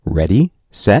Ready,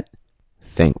 set,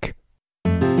 think.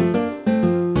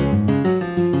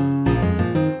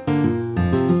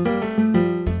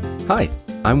 Hi,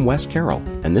 I'm Wes Carroll,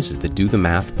 and this is the Do the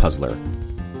Math Puzzler.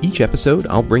 Each episode,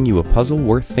 I'll bring you a puzzle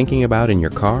worth thinking about in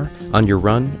your car, on your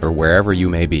run, or wherever you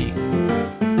may be.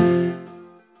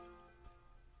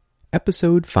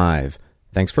 Episode 5.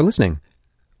 Thanks for listening.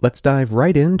 Let's dive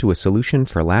right into a solution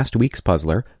for last week's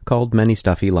puzzler called Many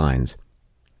Stuffy Lines.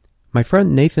 My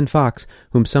friend Nathan Fox,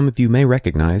 whom some of you may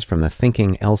recognize from the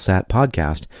Thinking LSAT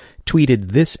podcast,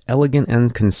 tweeted this elegant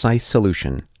and concise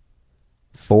solution.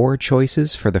 4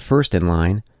 choices for the first in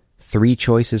line, 3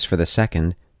 choices for the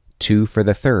second, 2 for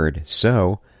the third,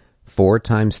 so 4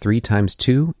 times 3 times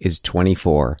 2 is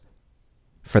 24.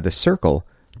 For the circle,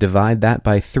 divide that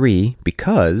by 3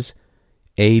 because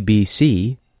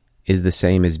ABC is the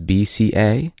same as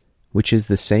BCA, which is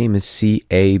the same as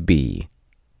CAB.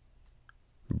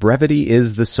 Brevity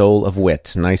is the soul of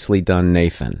wit. Nicely done,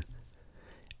 Nathan.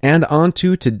 And on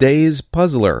to today's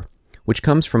puzzler, which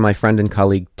comes from my friend and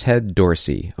colleague Ted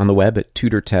Dorsey on the web at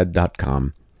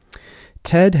tutorted.com.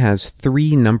 Ted has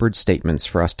 3 numbered statements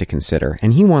for us to consider,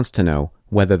 and he wants to know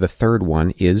whether the third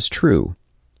one is true.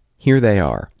 Here they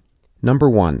are. Number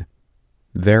 1,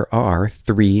 there are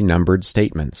 3 numbered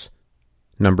statements.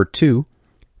 Number 2,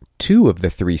 2 of the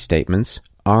 3 statements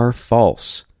are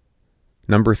false.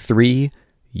 Number 3,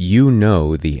 you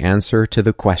know the answer to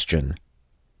the question.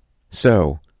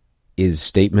 So, is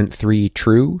statement 3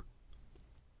 true?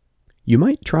 You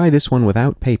might try this one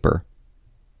without paper.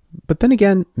 But then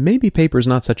again, maybe paper's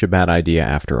not such a bad idea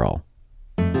after all.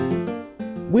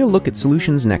 We'll look at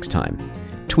solutions next time.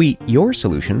 Tweet your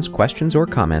solutions, questions, or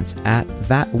comments at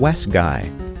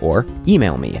ThatWesGuy, or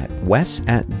email me at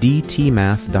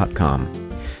wes@dtmath.com.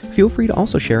 Feel free to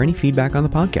also share any feedback on the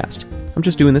podcast. I'm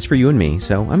just doing this for you and me,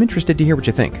 so I'm interested to hear what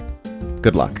you think.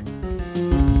 Good luck.